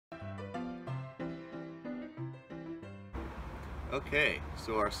Okay,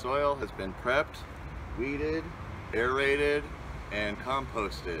 so our soil has been prepped, weeded, aerated, and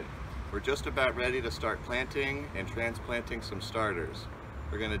composted. We're just about ready to start planting and transplanting some starters.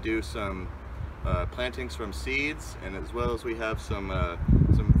 We're going to do some plantings from seeds, and as well as we have some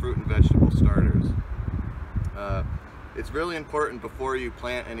fruit and vegetable starters. It's really important before you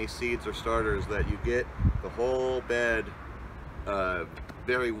plant any seeds or starters that you get the whole bed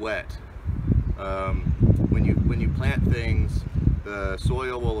very wet. When you plant things, the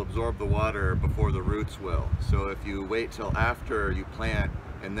soil will absorb the water before the roots will. So if you wait till after you plant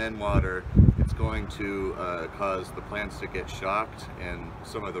and then water, it's going to cause the plants to get shocked and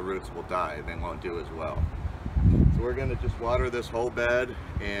some of the roots will die. They won't do as well. So we're going to just water this whole bed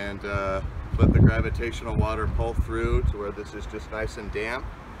and let the gravitational water pull through to where this is just nice and damp,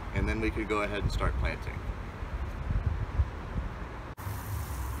 and then we could go ahead and start planting.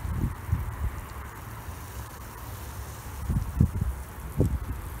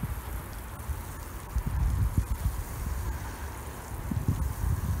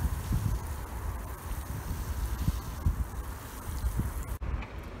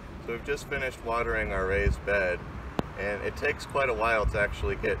 So we've just finished watering our raised bed, and it takes quite a while to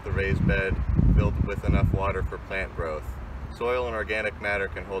actually get the raised bed filled with enough water for plant growth. Soil and organic matter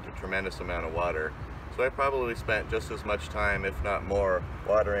can hold a tremendous amount of water, so I probably spent just as much time, if not more,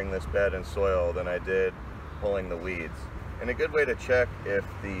 watering this bed and soil than I did pulling the weeds. And a good way to check if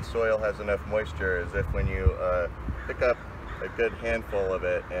the soil has enough moisture is if when you pick up a good handful of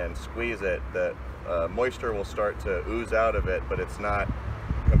it and squeeze it, that moisture will start to ooze out of it, but it's not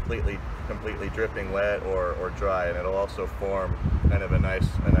completely dripping wet or dry, and it'll also form kind of a nice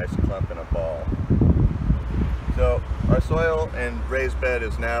clump and a ball. So our soil and raised bed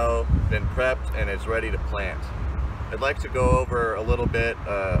has now been prepped and is ready to plant. I'd like to go over a little bit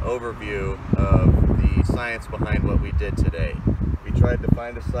overview of the science behind what we did today. We tried to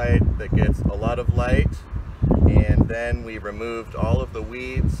find a site that gets a lot of light, and then we removed all of the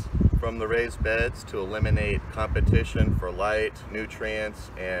weeds from the raised beds to eliminate competition for light,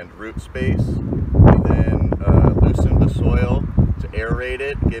 nutrients, and root space. We then loosened the soil to aerate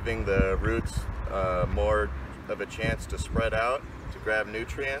it, giving the roots more of a chance to spread out to grab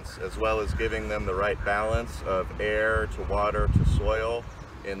nutrients, as well as giving them the right balance of air to water to soil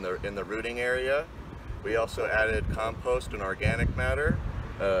in the rooting area. We also added compost and organic matter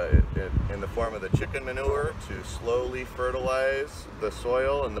in the form of the chicken manure to slowly fertilize the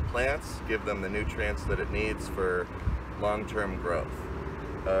soil and the plants, give them the nutrients that it needs for long-term growth.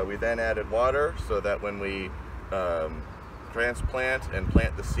 We then added water so that when we transplant and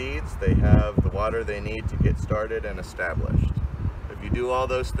plant the seeds, they have the water they need to get started and established. If you do all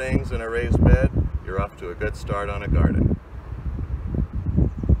those things in a raised bed, you're off to a good start on a garden.